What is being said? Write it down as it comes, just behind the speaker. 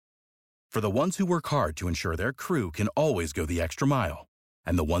For the ones who work hard to ensure their crew can always go the extra mile,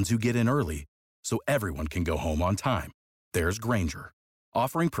 and the ones who get in early so everyone can go home on time, there's Grainger,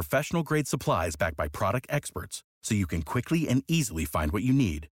 offering professional-grade supplies backed by product experts so you can quickly and easily find what you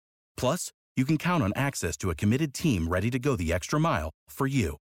need. Plus, you can count on access to a committed team ready to go the extra mile for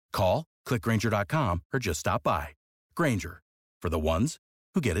you. Call, click Grainger.com, or just stop by. Grainger, for the ones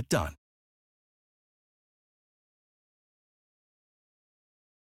who get it done.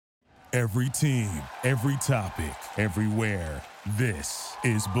 Every team, every topic, everywhere. This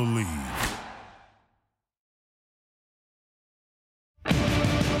is Believe.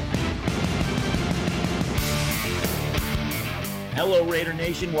 Hello, Raider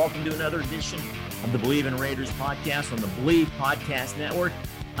Nation. Welcome to another edition of the Believe in Raiders podcast on the Believe Podcast Network.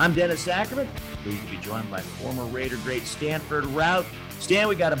 I'm Dennis Sackerman. Pleased to be joined by former Raider great Stanford Routt. Stan,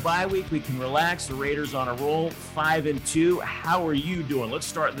 we got a bye week. We can relax. The Raiders on a roll, 5-2. How are you doing? Let's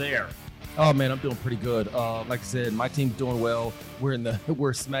start there. Oh man, I'm doing pretty good. Like I said, my team's doing well.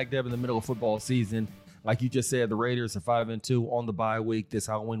 We're smack dab in the middle of football season. Like you just said, the Raiders are 5-2 on the bye week this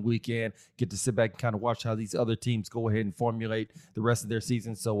Halloween weekend. Get to sit back and kind of watch how these other teams go ahead and formulate the rest of their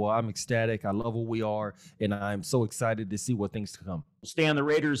season. So I'm ecstatic. I love where we are, and I'm so excited to see what things to come. Stan, the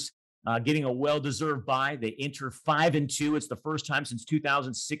Raiders getting a well-deserved bye. They enter 5-2. It's the first time since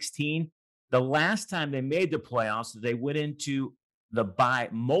 2016. The last time they made the playoffs, they went into the bye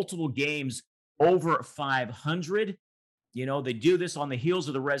multiple games over 500. You know, they do this on the heels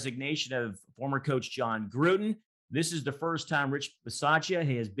of the resignation of former coach Jon Gruden. This is the first time Rich Bisaccia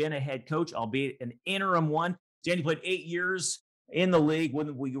has been a head coach, albeit an interim one. Danny played 8 years in the league.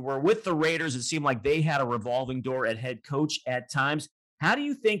 When we were with the Raiders, it seemed like they had a revolving door at head coach at times. How do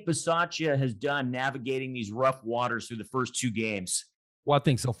you think Bisaccia has done navigating these rough waters through the first two games? Well, I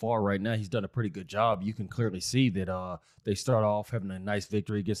think so far right now he's done a pretty good job. You can clearly see that they start off having a nice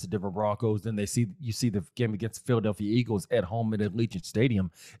victory against the Denver Broncos. Then you see the game against the Philadelphia Eagles at home at Allegiant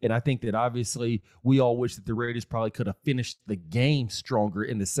Stadium. And I think that obviously we all wish that the Raiders probably could have finished the game stronger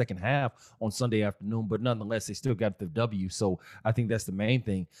in the second half on Sunday afternoon. But nonetheless, they still got the W. So I think that's the main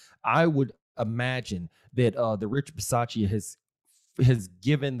thing. I would imagine that the Rich Bisaccia has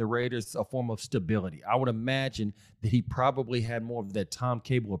given the Raiders a form of stability. I would imagine that he probably had more of that Tom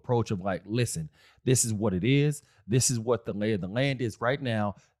Cable approach of like, listen, this is what it is. This is what the lay of the land is right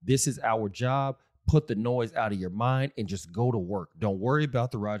now. This is our job. Put the noise out of your mind and just go to work. Don't worry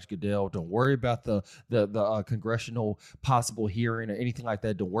about the Roger Goodell. Don't worry about the congressional possible hearing or anything like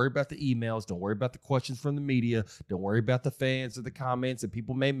that. Don't worry about the emails. Don't worry about the questions from the media. Don't worry about the fans or the comments that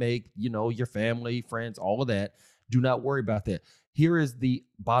people may make, your family, friends, all of that. Do not worry about that. Here is the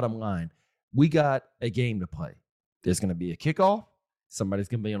bottom line. We got a game to play. There's going to be a kickoff. Somebody's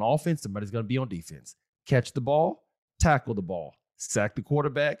going to be on offense. Somebody's going to be on defense. Catch the ball, tackle the ball, sack the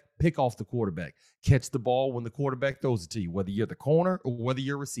quarterback, pick off the quarterback. Catch the ball when the quarterback throws it to you, whether you're the corner or whether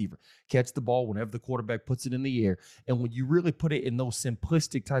you're a receiver. Catch the ball whenever the quarterback puts it in the air. And when you really put it in those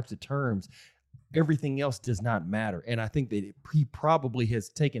simplistic types of terms, everything else does not matter. And I think that he probably has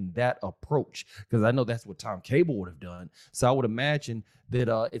taken that approach because I know that's what Tom Cable would have done. So I would imagine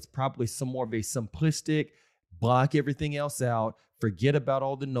that it's probably some more of a simplistic, block everything else out, forget about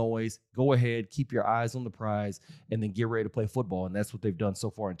all the noise, go ahead, keep your eyes on the prize, and then get ready to play football. And that's what they've done so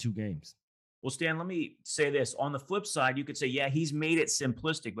far in 2 games. Well, Stan, let me say this. On the flip side, you could say, yeah, he's made it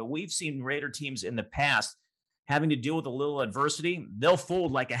simplistic, but we've seen Raider teams in the past having to deal with a little adversity, they'll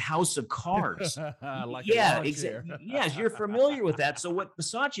fold like a house of cards. Exactly. Yes, you're familiar with that. So what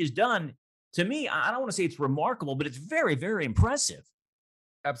Bisaccia has done, to me, I don't want to say it's remarkable, but it's very, very impressive.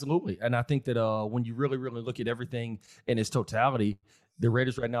 Absolutely. And I think that when you really, really look at everything in its totality, the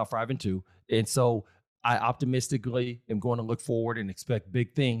Raiders right now are 5-2. And so I optimistically am going to look forward and expect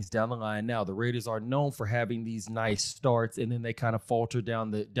big things down the line. Now, the Raiders are known for having these nice starts, and then they kind of falter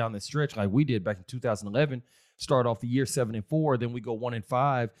down the stretch like we did back in 2011. Start off the year 7-4, then we go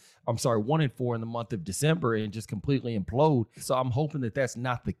 1-4 in the month of December and just completely implode. So I'm hoping that that's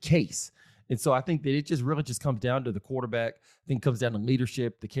not the case. And so I think that it just really just comes down to the quarterback. I think it comes down to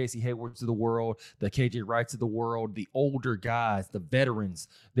leadership, the Casey Haywards of the world, the KJ Wrights of the world, the older guys, the veterans.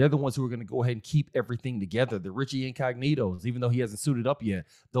 They're the ones who are going to go ahead and keep everything together. The Richie Incognitos, even though he hasn't suited up yet,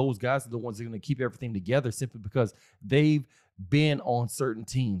 those guys are the ones that are going to keep everything together simply because they've been on certain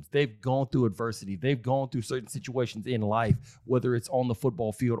teams. They've gone through adversity. They've gone through certain situations in life, whether it's on the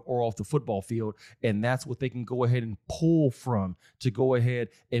football field or off the football field. And that's what they can go ahead and pull from to go ahead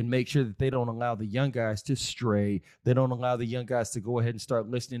and make sure that they don't allow the young guys to stray. They don't allow the young guys to go ahead and start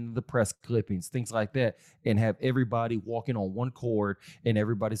listening to the press clippings, things like that, and have everybody walking on one chord, and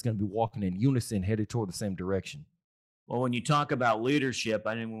everybody's going to be walking in unison, headed toward the same direction. Well, when you talk about leadership,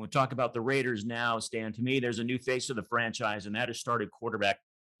 I mean, when we talk about the Raiders now, Stan, to me, there's a new face of the franchise, and that is started quarterback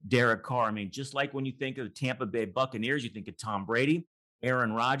Derek Carr. I mean, just like when you think of the Tampa Bay Buccaneers, you think of Tom Brady,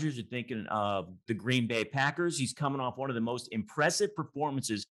 Aaron Rodgers, you're thinking of the Green Bay Packers. He's coming off one of the most impressive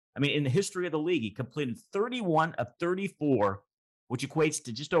performances, I mean, in the history of the league. He completed 31 of 34, which equates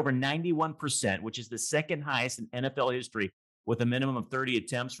to just over 91%, which is the second highest in NFL history, with a minimum of 30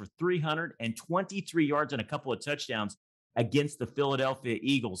 attempts for 323 yards and a couple of touchdowns against the Philadelphia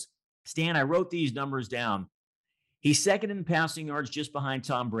Eagles. Stan, I wrote these numbers down. He's second in passing yards just behind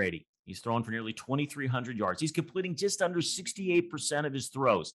Tom Brady. He's thrown for nearly 2,300 yards. He's completing just under 68% of his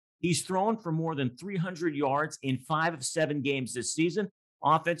throws. He's thrown for more than 300 yards in 5 of 7 games this season.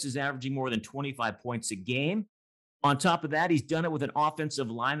 Offense is averaging more than 25 points a game. On top of that, he's done it with an offensive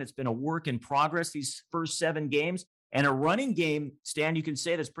line that's been a work in progress these first 7 games. And a running game, Stan, you can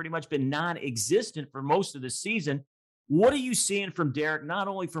say that's pretty much been non-existent for most of the season. What are you seeing from Derek, not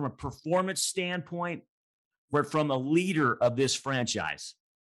only from a performance standpoint, but from a leader of this franchise?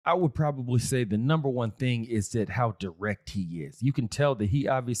 I would probably say the number one thing is that how direct he is. You can tell that he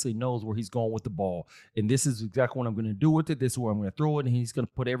obviously knows where he's going with the ball. And this is exactly what I'm going to do with it. This is where I'm going to throw it. And he's going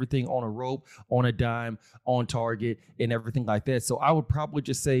to put everything on a rope, on a dime, on target, and everything like that. So I would probably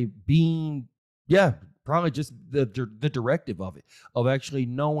just say probably just the directive of it, of actually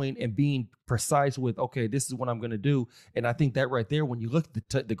knowing and being precise with, okay, this is what I'm going to do. And I think that right there, when you look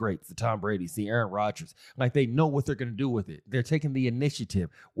at the greats, the Tom Brady's, the Aaron Rodgers, like they know what they're going to do with it. They're taking the initiative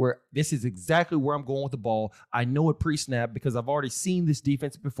where this is exactly where I'm going with the ball. I know it pre-snap because I've already seen this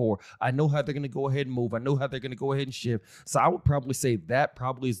defense before. I know how they're going to go ahead and move. I know how they're going to go ahead and shift. So I would probably say that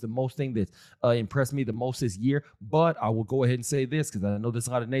probably is the most thing that's impressed me the most this year. But I will go ahead and say this because I know there's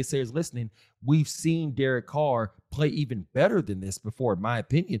a lot of naysayers listening. We've seen Derek Carr play even better than this before, in my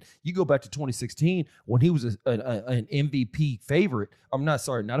opinion. You go back to 2016 when he was an MVP favorite. I'm not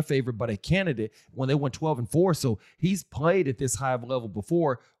a favorite, but a candidate when they went 12-4. So he's played at this high of a level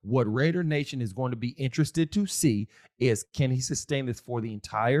before. What Raider Nation is going to be interested to see is, can he sustain this for the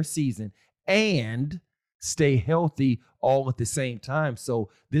entire season and stay healthy all at the same time?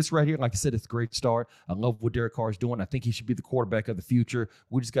 So this right here, like I said, it's a great start. I love what Derek Carr is doing. I think he should be the quarterback of the future.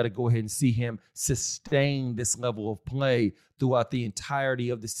 We just got to go ahead and see him sustain this level of play throughout the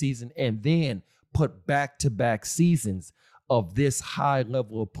entirety of the season, and then put back-to-back seasons of this high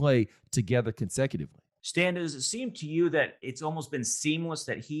level of play together consecutively. Stan, does it seem to you that it's almost been seamless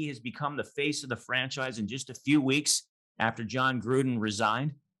that he has become the face of the franchise in just a few weeks after John Gruden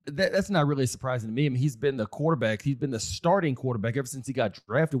resigned? That's not really surprising to me. I mean, he's been the quarterback. He's been the starting quarterback ever since he got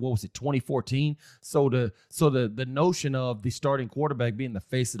drafted. What was it, 2014? So the notion of the starting quarterback being the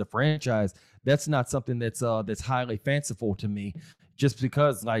face of the franchise, that's not something that's highly fanciful to me. Just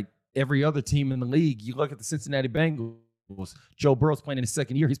because, like every other team in the league, you look at the Cincinnati Bengals. Joe Burrow's playing in his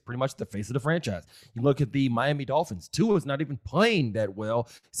second year. He's pretty much the face of the franchise. You look at the Miami Dolphins. Tua's not even playing that well.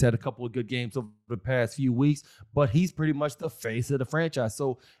 He's had a couple of good games over the past few weeks, but he's pretty much the face of the franchise.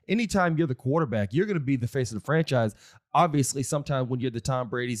 So anytime you're the quarterback, you're going to be the face of the franchise. Obviously, sometimes when you're the Tom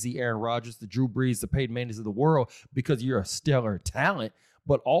Brady's, the Aaron Rodgers, the Drew Brees, the Peyton Mannings of the world, because you're a stellar talent,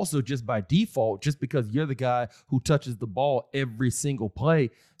 but also just by default, just because you're the guy who touches the ball every single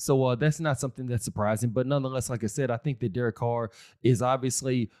play. So that's not something that's surprising. But nonetheless, like I said, I think that Derek Carr is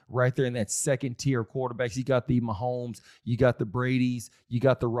obviously right there in that second tier of quarterbacks. You got the Mahomes, you got the Bradys, you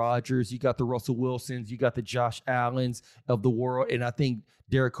got the Rodgers, you got the Russell Wilsons, you got the Josh Allens of the world. And I think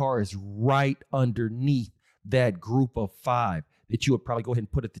Derek Carr is right underneath that group of 5 that you would probably go ahead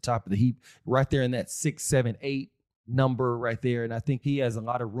and put at the top of the heap, right there in that 6, 7, 8 number right there. And I think he has a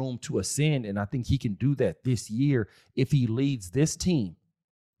lot of room to ascend, and I think he can do that this year if he leads this team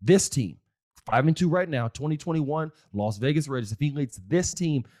 5-2 right now, 2021 Las Vegas Raiders. If he leads this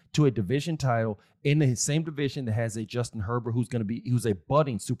team to a division title in the same division that has a Justin Herbert, who's a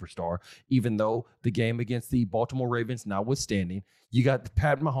budding superstar, even though the game against the Baltimore Ravens notwithstanding, you got the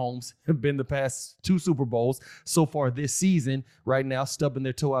Pat Mahomes, have been the past 2 Super Bowls so far this season, right now stubbing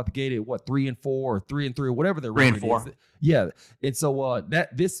their toe out the gate at 3-4 or 3-3 or whatever their record is. Yeah. And so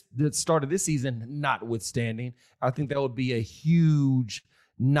the start of this season notwithstanding, I think that would be a huge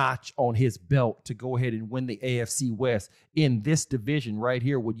notch on his belt to go ahead and win the AFC West in this division right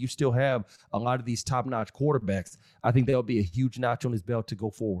here, where you still have a lot of these top-notch quarterbacks. I think that'll be a huge notch on his belt to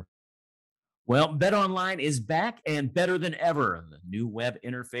go forward. Well, BetOnline is back and better than ever. The new web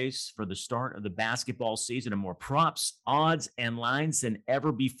interface for the start of the basketball season, and more props, odds, and lines than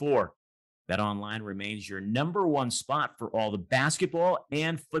ever before. BetOnline remains your number one spot for all the basketball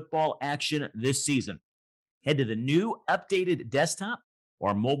and football action this season. Head to the new updated desktop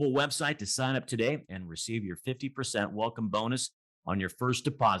or mobile website to sign up today and receive your 50% welcome bonus on your first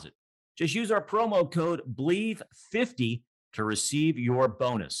deposit. Just use our promo code BLEAV50 to receive your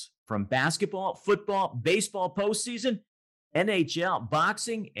bonus. From basketball, football, baseball postseason, NHL,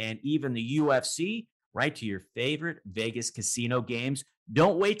 boxing, and even the UFC, right to your favorite Vegas casino games.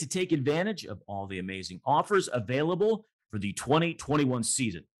 Don't wait to take advantage of all the amazing offers available for the 2021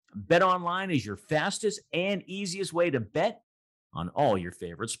 season. BetOnline is your fastest and easiest way to bet on all your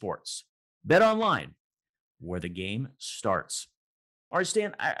favorite sports. BetOnline, where the game starts. All right,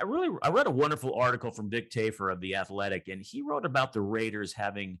 Stan, I read a wonderful article from Vic Tafur of The Athletic, and he wrote about the Raiders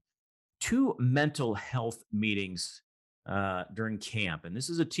having 2 mental health meetings during camp. And this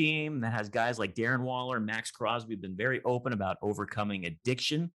is a team that has guys like Darren Waller and Max Crosby have been very open about overcoming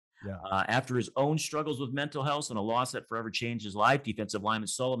addiction. Yeah. After his own struggles with mental health and a loss that forever changed his life, defensive lineman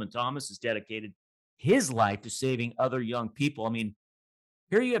Solomon Thomas has dedicated his life to saving other young people. I mean,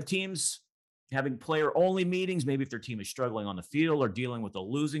 here you have teams having player-only meetings, maybe if their team is struggling on the field or dealing with a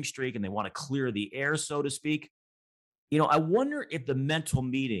losing streak and they want to clear the air, so to speak. You know, I wonder if the mental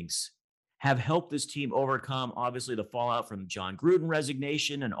meetings have helped this team overcome, obviously, the fallout from John Gruden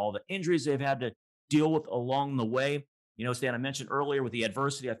resignation and all the injuries they've had to deal with along the way. You know, Stan, I mentioned earlier with the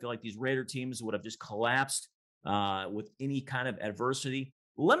adversity, I feel like these Raider teams would have just collapsed with any kind of adversity.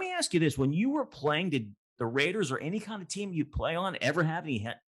 Let me ask you this. When you were playing, did the Raiders or any kind of team you play on ever have any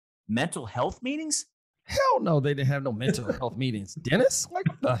mental health meetings? Hell no, they didn't have no mental health meetings. Dennis, like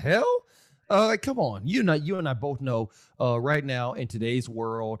what the hell? Come on. You and I both know right now in today's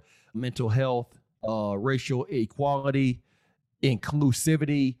world, mental health, racial equality,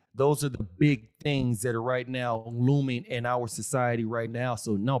 inclusivity, those are the big things that are right now looming in our society right now.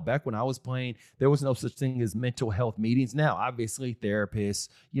 So no, back when I was playing, there was no such thing as mental health meetings. Now, obviously therapists,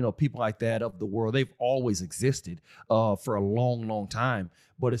 people like that of the world, they've always existed for a long, long time.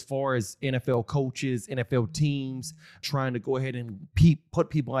 But as far as NFL coaches, NFL teams trying to go ahead and put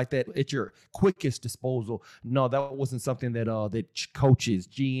people like that at your quickest disposal, no, that wasn't something that that coaches,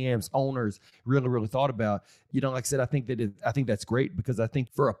 GMs, owners really thought about. Like I said, I think that's great, because I think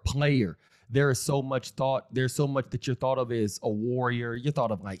for a player, there is so much thought. There's so much that you're thought of as a warrior. You're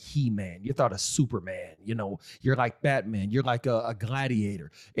thought of like He-Man. You're thought of Superman. You're like Batman. You're like a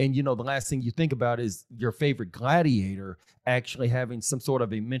gladiator. And, the last thing you think about is your favorite gladiator actually having some sort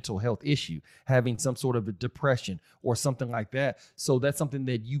of a mental health issue, having some sort of a depression or something like that. So that's something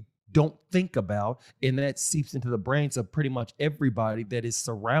that you don't think about, and that seeps into the brains of pretty much everybody that is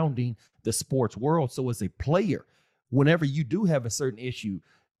surrounding the sports world. So as a player, whenever you do have a certain issue,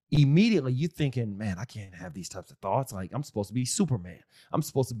 immediately you're thinking, man, I can't have these types of thoughts. Like, I'm supposed to be Superman. I'm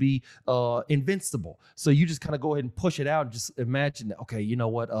supposed to be invincible. So you just kind of go ahead and push it out and just imagine that, okay, you know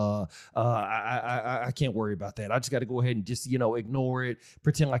what? I can't worry about that. I just got to go ahead and just, ignore it,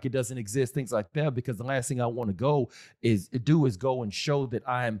 pretend like it doesn't exist, things like that. Because the last thing I want to go and show that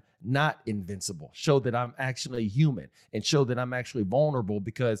I'm not invincible, show that I'm actually human, and show that I'm actually vulnerable,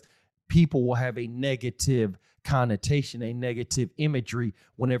 because people will have a negative connotation, a negative imagery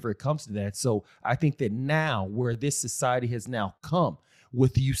whenever it comes to that. So I think that now, where this society has now come,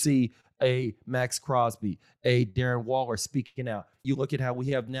 with you see a Max Crosby, a Darren Waller speaking out. You look at how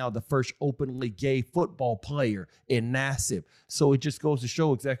we have now the first openly gay football player in Nassib. So it just goes to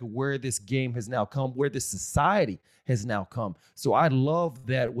show exactly where this game has now come, where this society has now come. So I love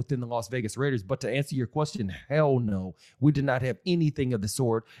that within the Las Vegas Raiders. But to answer your question, hell no. We did not have anything of the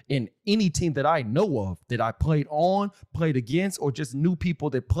sort in any team that I know of, that I played on, played against, or just knew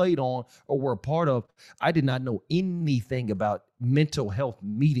people that played on or were a part of. I did not know anything about mental health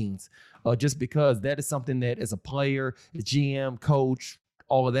meetings, just because that is something that, as a player, a GM, coach,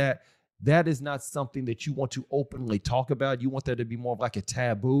 all of that, that is not something that you want to openly talk about. You want that to be more of like a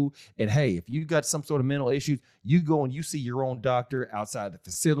taboo. And hey, if you got some sort of mental issues, you go and you see your own doctor outside the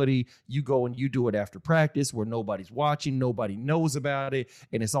facility. You go and you do it after practice where nobody's watching, nobody knows about it,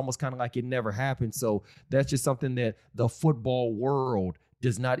 and it's almost kind of like it never happened. So that's just something that the football world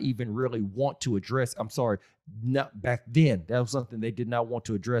does not even really want to address. I'm sorry, not back then. That was something they did not want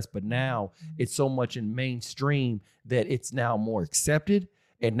to address, but now it's so much in mainstream that it's now more accepted,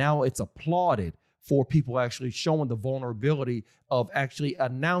 and now it's applauded for people actually showing the vulnerability of actually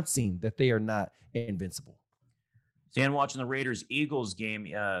announcing that they are not invincible. Stan, watching the Raiders-Eagles game,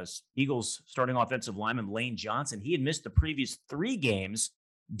 Eagles starting offensive lineman Lane Johnson, he had missed the previous 3 games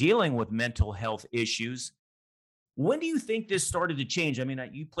dealing with mental health issues. When do you think this started to change? I mean,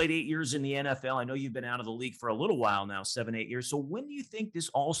 you played 8 years in the NFL. I know you've been out of the league for a little while now, 7, 8 years. So when do you think this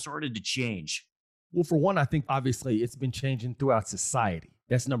all started to change? Well, for one, I think obviously it's been changing throughout society.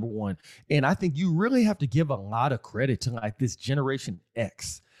 That's number one. And I think you really have to give a lot of credit to like this Generation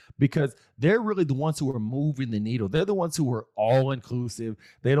X, because they're really the ones who are moving the needle. They're the ones who are all inclusive.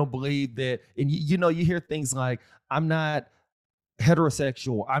 They don't believe that. And you hear things like, I'm not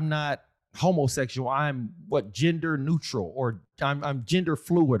heterosexual, I'm not homosexual, I'm gender neutral, or I'm gender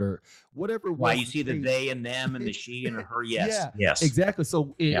fluid, or whatever. Why you see the they and them and the she and the her. Yes. Yeah, yes. Exactly.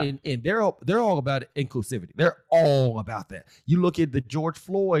 So and they're all about inclusivity. They're all about that. You look at the George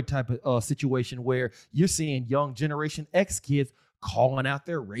Floyd type of situation where you're seeing young Generation X kids calling out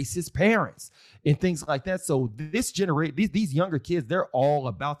their racist parents and things like that. So this generation, these younger kids, they're all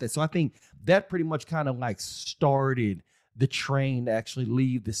about that. So I think that pretty much kind of like started the train to actually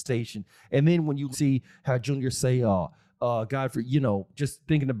leave the station. And then when you see how Junior Seau, God, for just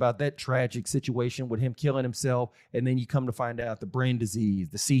thinking about that tragic situation with him killing himself, and then you come to find out the brain disease,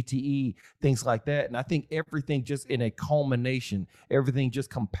 the CTE, things like that. And I think everything just in a culmination, everything just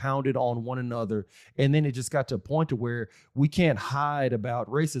compounded on one another. And then it just got to a point to where we can't hide about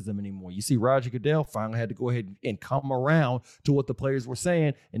racism anymore. You see Roger Goodell finally had to go ahead and come around to what the players were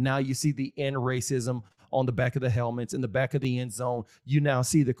saying. And now you see the end racism on the back of the helmets, in the back of the end zone. You now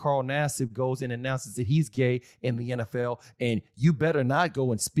see that Carl Nassib goes and announces that he's gay in the NFL, and you better not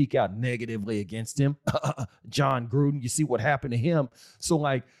go and speak out negatively against him. John Gruden, you see what happened to him. So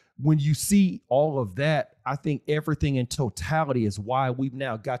like when you see all of that, I think everything in totality is why we've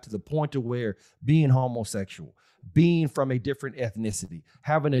now got to the point to where being homosexual, being from a different ethnicity,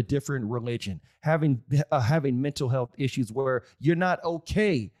 having a different religion, having mental health issues where you're not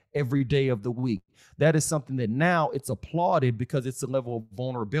okay every day of the week. That is something that now it's applauded because it's a level of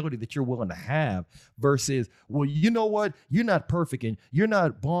vulnerability that you're willing to have versus, well, you know what? You're not perfect and you're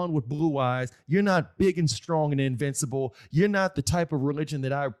not blonde with blue eyes. You're not big and strong and invincible. You're not the type of religion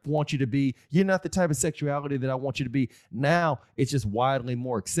that I want you to be. You're not the type of sexuality that I want you to be. Now it's just widely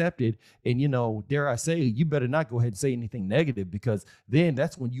more accepted. And, dare I say, you better not go ahead and say anything negative, because then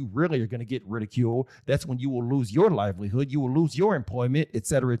that's when you really are going to get ridiculed. That's when you will lose your livelihood. You will lose your employment, et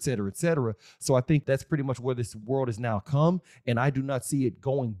cetera, et cetera, et cetera. So I think that's pretty much where this world has now come. And I do not see it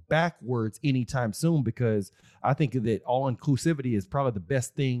going backwards anytime soon, because I think that all inclusivity is probably the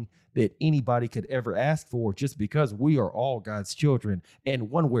best thing that anybody could ever ask for, just because we are all God's children, and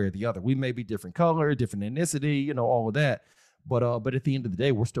one way or the other. We may be different color, different ethnicity, all of that. But at the end of the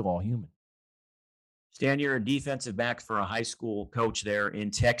day, we're still all human. Stan, you're a defensive back for a high school coach there in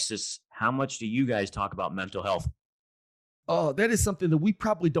Texas. How much do you guys talk about mental health? That is something that we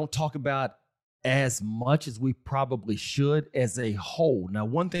probably don't talk about as much as we probably should as a whole. Now,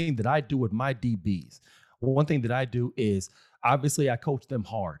 one thing that I do with my DBs, one thing that I do is obviously I coach them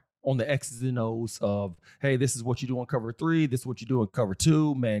hard on the X's and O's of, hey, this is what you do on cover 3, this is what you do on cover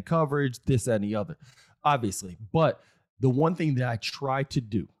 2, man coverage, this, that, and the other, obviously. But the one thing that I try to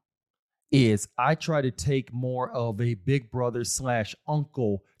do is I try to take more of a big brother /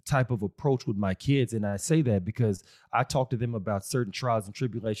 uncle type of approach with my kids. And I say that because I talk to them about certain trials and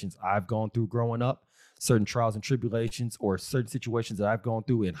tribulations I've gone through growing up, certain trials and tribulations or certain situations that I've gone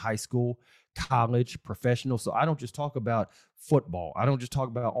through in high school, college, professional. So I don't just talk about football. I don't just talk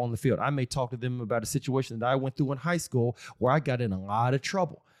about on the field. I may talk to them about a situation that I went through in high school where I got in a lot of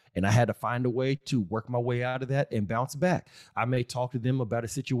trouble, and I had to find a way to work my way out of that and bounce back. I may talk to them about a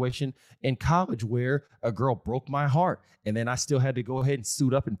situation in college where a girl broke my heart, and then I still had to go ahead and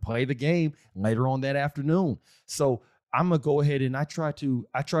suit up and play the game later on that afternoon. So I'm gonna go ahead and I try to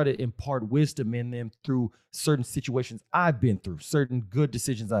impart wisdom in them through certain situations I've been through, certain good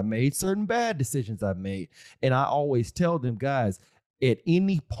decisions I made, certain bad decisions I've made. And I always tell them, guys, at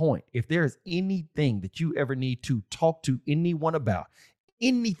any point, if there's anything that you ever need to talk to anyone about,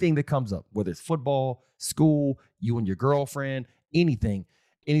 anything that comes up, whether it's football, school, you and your girlfriend, anything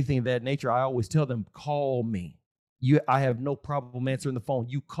of that nature, I always tell them, call me. I have no problem answering the phone.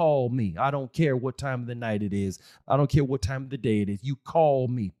 You call me. I don't care what time of the night it is. I don't care what time of the day it is. You call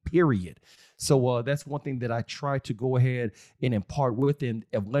me, period. So that's one thing that I try to go ahead and impart with them,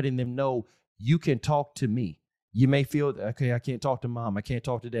 of letting them know you can talk to me. You may feel, okay, I can't talk to mom. I can't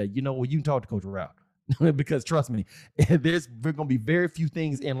talk to dad. You know what? You can talk to Coach Route. Because trust me, there's going to be very few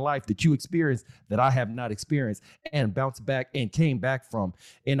things in life that you experience that I have not experienced and bounced back and came back from.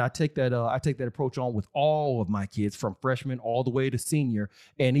 And I take that approach on with all of my kids, from freshman all the way to senior,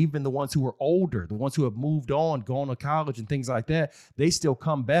 and even the ones who are older, the ones who have moved on, gone to college and things like that. They still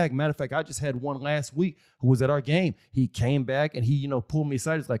come back. Matter of fact, I just had one last week who was at our game. He came back and he, pulled me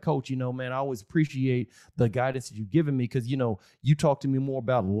aside. It's like, Coach, man, I always appreciate the guidance that you've given me, because, you talk to me more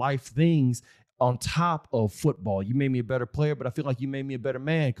about life things on top of football. You made me a better player, but I feel like you made me a better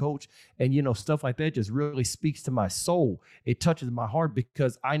man, coach. And, stuff like that just really speaks to my soul. It touches my heart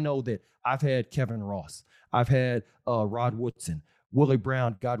because I know that I've had Kevin Ross. I've had Rod Woodson, Willie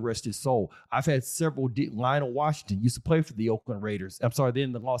Brown, God rest his soul. I've had several. Lionel Washington used to play for the Oakland Raiders. I'm sorry,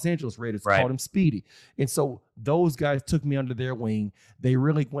 then the Los Angeles Raiders called him Speedy. And so those guys took me under their wing. They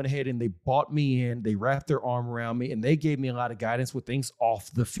really went ahead and they bought me in. They wrapped their arm around me, and they gave me a lot of guidance with things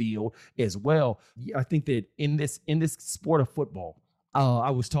off the field as well. I think that in this sport of football,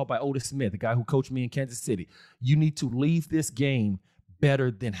 I was taught by Otis Smith, the guy who coached me in Kansas City, you need to leave this game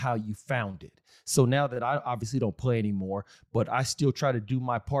better than how you found it. So now that I obviously don't play anymore, but I still try to do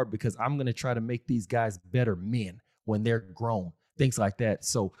my part because I'm going to try to make these guys better men when they're grown, things like that.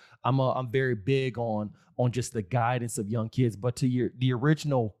 So I'm very big on just the guidance of young kids. But to the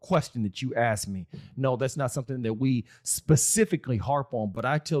original question that you asked me, no, that's not something that we specifically harp on. But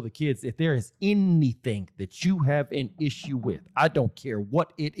I tell the kids, if there is anything that you have an issue with, I don't care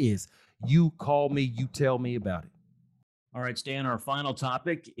what it is, you call me, you tell me about it. All right, Stan, our final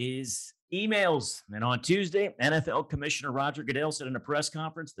topic is emails. And on Tuesday, NFL Commissioner Roger Goodell said in a press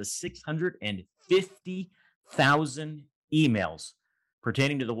conference the 650,000 emails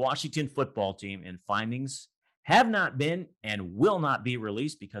pertaining to the Washington football team and findings have not been and will not be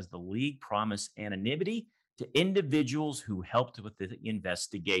released because the league promised anonymity to individuals who helped with the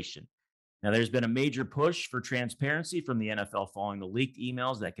investigation. Now, there's been a major push for transparency from the NFL following the leaked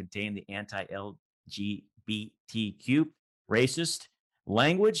emails that contain the anti-LGBTQ racist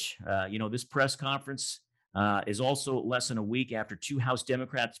language. This press conference is also less than a week after two House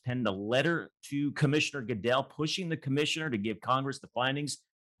Democrats penned a letter to Commissioner Goodell pushing the commissioner to give Congress the findings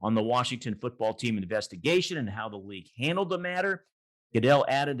on the Washington football team investigation and how the league handled the matter. Goodell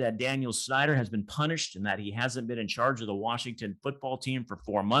added that Daniel Snyder has been punished and that he hasn't been in charge of the Washington football team for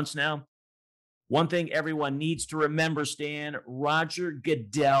 4 months now. One thing everyone needs to remember, Stan, Roger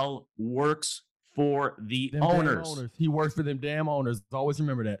Goodell works for the owners. He works for them damn owners. Always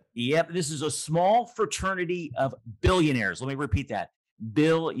remember that. Yep. This is a small fraternity of billionaires. Let me repeat that.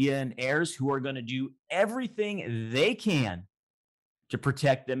 Billionaires who are going to do everything they can to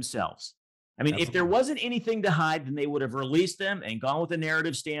protect themselves. I mean, If there wasn't anything to hide, then they would have released them and gone with the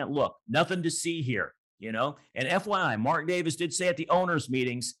narrative stand. Look, nothing to see here, And FYI, Mark Davis did say at the owners'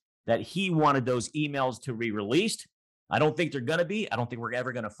 meetings that he wanted those emails to be released. I don't think they're going to be. I don't think we're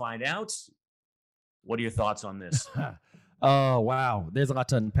ever going to find out. What are your thoughts on this? Oh, wow. There's a lot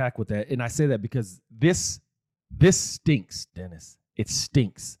to unpack with that. And I say that because this stinks, Dennis. It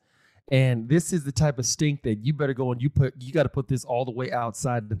stinks. And this is the type of stink that you better go and you got to put this all the way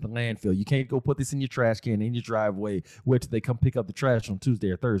outside of the landfill. You can't go put this in your trash can in your driveway where they come pick up the trash on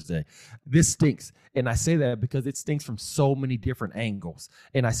Tuesday or Thursday. This stinks. And I say that because it stinks from so many different angles.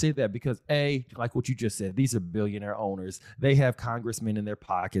 And I say that because like what you just said, these are billionaire owners. They have congressmen in their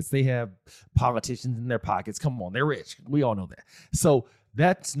pockets. They have politicians in their pockets. Come on, they're rich. We all know that. So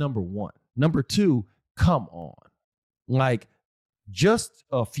that's number one. Number two, come on. Like, just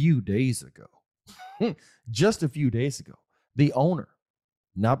a few days ago, the owner,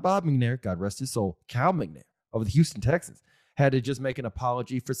 not Bob McNair, God rest his soul, Cal McNair of the Houston Texans, had to just make an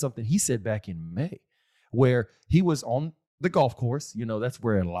apology for something he said back in May, where he was on the golf course. That's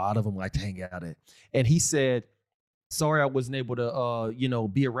where a lot of them like to hang out at. And he said, sorry, I wasn't able to,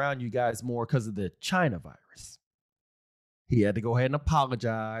 be around you guys more because of the China virus. He had to go ahead and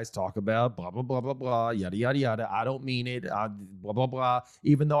apologize, talk about blah, blah, blah, blah, blah, yada, yada, yada. I don't mean it, blah, blah, blah.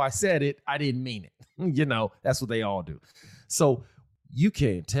 Even though I said it, I didn't mean it. That's what they all do. So you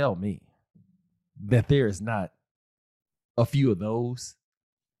can't tell me that there is not a few of those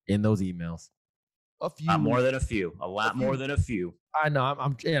in those emails. A few. Not more than a few. A lot more than a few. I know.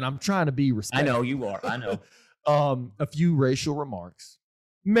 I'm trying to be respectful. I know you are. I know. A few racial remarks,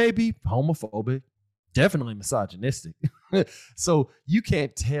 maybe homophobic. Definitely misogynistic. So you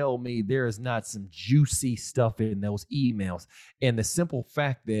can't tell me there is not some juicy stuff in those emails. And the simple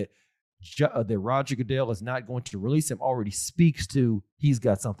fact that Roger Goodell is not going to release him already speaks to he's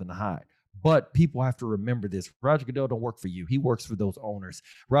got something to hide. But people have to remember this. Roger Goodell don't work for you. He works for those owners.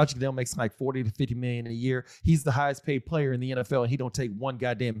 Roger Goodell makes like $40 to $50 million a year. He's the highest paid player in the NFL, and he don't take one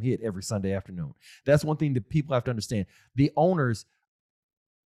goddamn hit every Sunday afternoon. That's one thing that people have to understand. The owners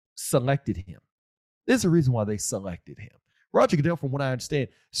selected him. There's a reason why they selected him. Roger Goodell, from what I understand,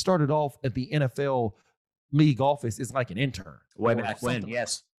 started off at the NFL league office as like an intern. Way back when,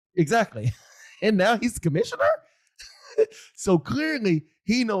 yes. Exactly. And now he's the commissioner? So clearly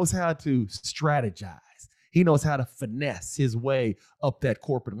he knows how to strategize. He knows how to finesse his way up that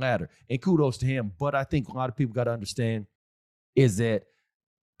corporate ladder. And kudos to him. But I think a lot of people got to understand is that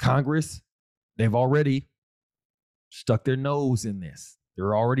Congress, they've already stuck their nose in this.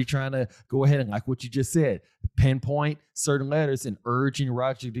 They're already trying to go ahead and, like what you just said, pinpoint certain letters and urging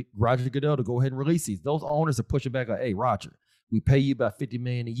Roger Goodell to go ahead and release these. Those owners are pushing back like, hey, Roger, we pay you about $50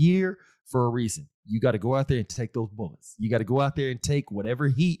 million a year for a reason. You got to go out there and take those bullets. You got to go out there and take whatever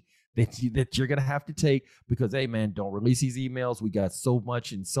heat that you're going to have to take because, hey, man, don't release these emails. We got so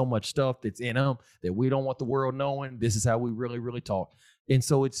much stuff that's in them that we don't want the world knowing. This is how we really, really talk. And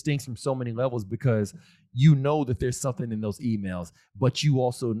so it stinks from so many levels because you know that there's something in those emails, but you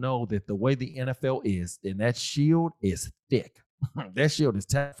also know that the way the NFL is, and that shield is thick. That shield is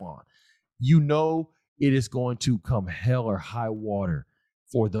Teflon. You know it is going to come hell or high water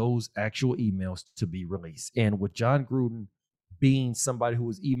for those actual emails to be released. And with John Gruden being somebody who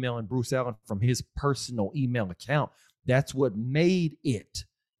was emailing Bruce Allen from his personal email account, that's what made it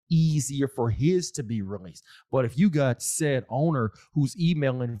easier for his to be released. But if you got said owner who's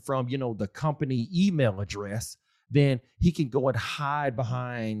emailing from, the company email address, then he can go and hide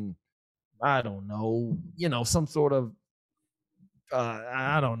behind, I don't know, some sort of,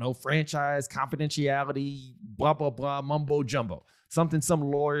 franchise confidentiality, blah, blah, blah, mumbo jumbo. Something some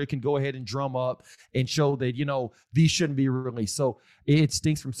lawyer can go ahead and drum up and show that, these shouldn't be released. So it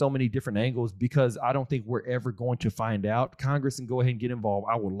stinks from so many different angles because I don't think we're ever going to find out. Congress can go ahead and get involved.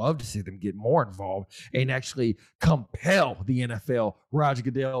 I would love to see them get more involved and actually compel the NFL, Roger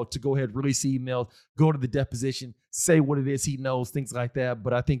Goodell, to go ahead and release emails, go to the deposition, say what it is he knows, things like that.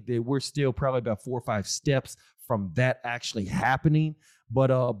 But I think that we're still probably about 4 or 5 steps from that actually happening. But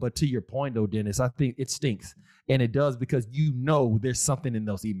to your point, though, Dennis, I think it stinks. And it does because there's something in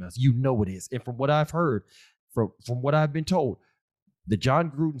those emails. It is. And from what I've heard, from what I've been told, the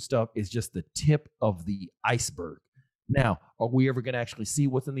John Gruden stuff is just the tip of the iceberg. Now, are we ever going to actually see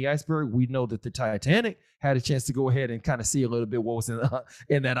what's in the iceberg? We know that the Titanic had a chance to go ahead and kind of see a little bit what was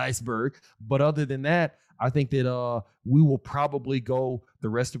in that iceberg. But other than that, I think that we will probably go the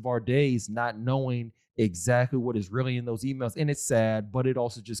rest of our days not knowing exactly what is really in those emails. And it's sad, but it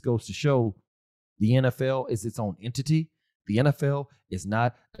also just goes to show the NFL is its own entity. The NFL is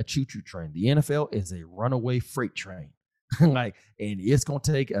not a choo-choo train. The NFL is a runaway freight train. And it's going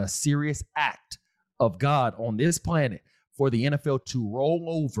to take a serious act of God on this planet for the NFL to roll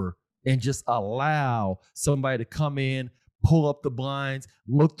over and just allow somebody to come in, pull up the blinds,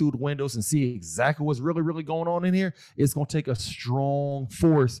 look through the windows and see exactly what's really, really going on in here. It's going to take a strong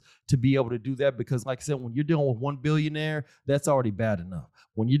force to be able to do that because, like I said, when you're dealing with one billionaire, that's already bad enough.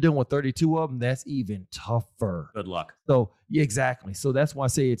 When you're dealing with 32 of them, that's even tougher. Good luck. So, yeah, exactly. So that's why I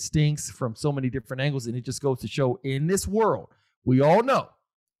say it stinks from so many different angles, and it just goes to show in this world, we all know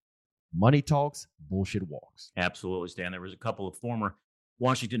money talks, bullshit walks. Absolutely, Stan. There was a couple of former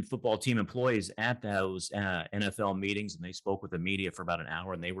Washington football team employees at those NFL meetings, and they spoke with the media for about an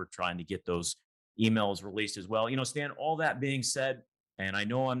hour, and they were trying to get those emails released as well. Stan, all that being said, and I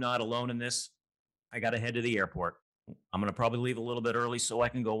know I'm not alone in this, I got to head to the airport. I'm going to probably leave a little bit early so I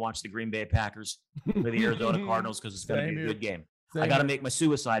can go watch the Green Bay Packers play the Arizona Cardinals because it's going to be a good game. I got to make my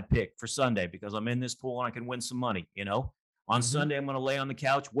suicide pick for Sunday because I'm in this pool and I can win some money, On Sunday, I'm going to lay on the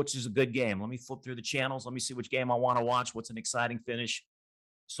couch, which is a good game. Let me flip through the channels. Let me see which game I want to watch. What's an exciting finish?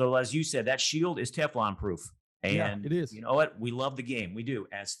 So as you said, that shield is Teflon proof. And yeah, it is. You know what? We love the game. We do.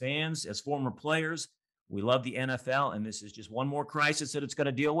 As fans, as former players, we love the NFL. And this is just one more crisis that it's going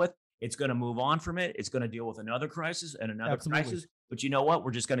to deal with. It's going to move on from it. It's going to deal with another crisis and another crisis. But you know what?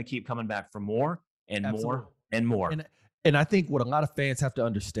 We're just going to keep coming back for more and more and more. And I think what a lot of fans have to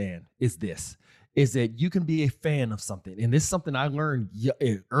understand is this, is that you can be a fan of something. And this is something I learned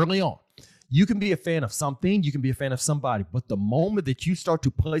early on. You can be a fan of something, you can be a fan of somebody, but the moment that you start to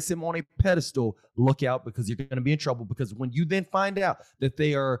place him on a pedestal, look out because you're going to be in trouble. Because when you then find out that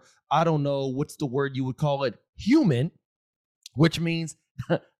they are, I don't know, what's the word you would call it, human, which means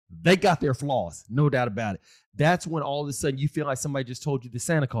they got their flaws, no doubt about it. That's when all of a sudden you feel like somebody just told you the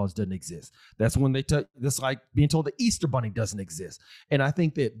Santa Claus doesn't exist. That's when that's like being told the Easter Bunny doesn't exist. And I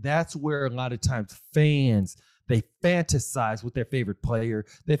think that that's where a lot of times fans, they fantasize with their favorite player,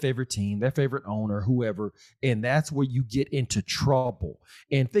 their favorite team, their favorite owner, whoever. And that's where you get into trouble.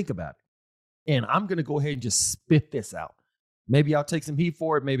 And think about it. And I'm going to go ahead and just spit this out. Maybe I'll take some heat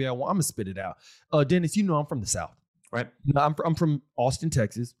for it. Maybe I'm going to spit it out. Dennis, I'm from the South. Right. I'm from Austin,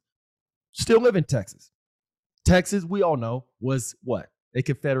 Texas. Still live in Texas. Texas, we all know, was what? A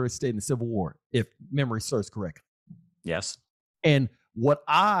Confederate state in the Civil War, if memory serves correctly. Yes. And what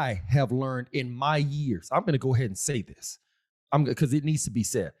I have learned in my years, I'm going to go ahead and say this, because it needs to be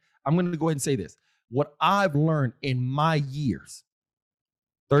said. I'm going to go ahead and say this. What I've learned in my years,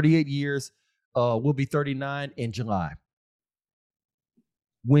 38 years, will be 39 in July.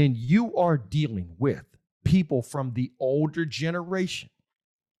 when you are dealing with people from the older generation,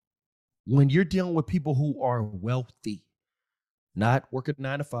 when you're dealing with people who are wealthy, not working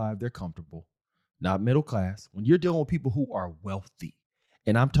 9 to 5, they're comfortable, not middle class, when you're dealing with people who are wealthy,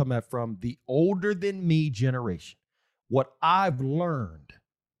 and I'm talking about from the older than me generation, what I've learned,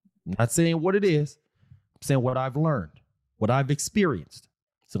 I'm not saying what it is, I'm saying what I've learned, what I've experienced.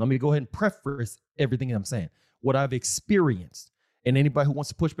 So let me go ahead and preface everything I'm saying. What I've experienced. And anybody who wants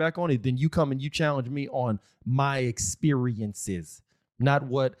to push back on it, then you come and you challenge me on my experiences, not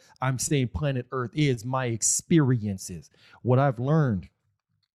what I'm saying planet Earth is, my experiences. What I've learned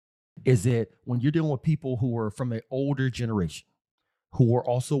is that when you're dealing with people who are from an older generation, who are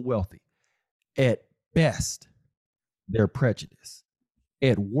also wealthy, at best, they're prejudiced.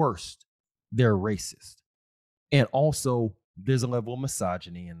 At worst, they're racist. And also, there's a level of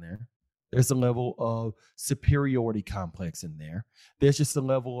misogyny in there. There's a level of superiority complex in there. There's just a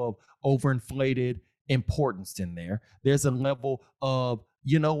level of overinflated importance in there. There's a level of,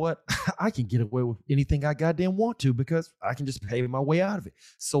 you know what? I can get away with anything I goddamn want to because I can just pay my way out of it.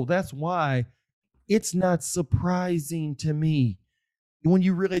 So that's why it's not surprising to me when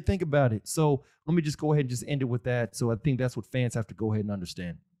you really think about it. So let me just go ahead and just end it with that. So I think that's what fans have to go ahead and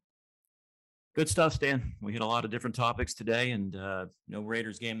understand. Good stuff, Stan. We hit a lot of different topics today, and no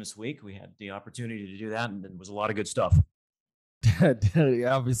Raiders game this week. We had the opportunity to do that, and it was a lot of good stuff.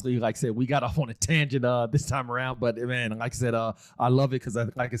 Obviously, like I said, we got off on a tangent this time around, but man, like I said, I love it because,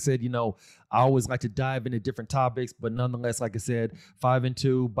 like I said, you know, I always like to dive into different topics, but nonetheless, like I said,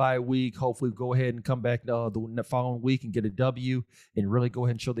 5-2 bye week. Hopefully, go ahead and come back the following week and get a W and really go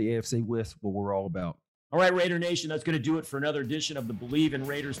ahead and show the AFC West what we're all about. All right, Raider Nation, that's going to do it for another edition of the Believe in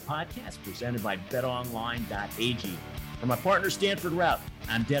Raiders podcast presented by betonline.ag. For my partner, Stanford Routt,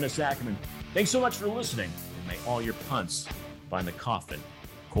 I'm Dennis Ackerman. Thanks so much for listening, and may all your punts find the coffin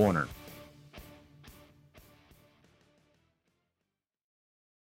corner.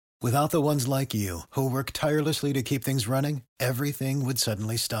 Without the ones like you, who work tirelessly to keep things running, everything would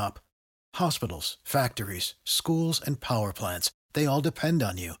suddenly stop. Hospitals, factories, schools, and power plants, they all depend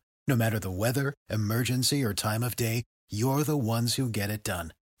on you. No matter the weather, emergency, or time of day, you're the ones who get it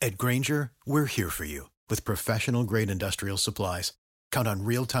done. At Grainger, we're here for you with professional-grade industrial supplies. Count on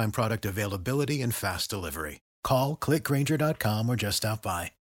real-time product availability and fast delivery. Call, click Grainger.com, or just stop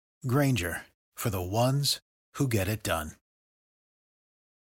by. Grainger, for the ones who get it done.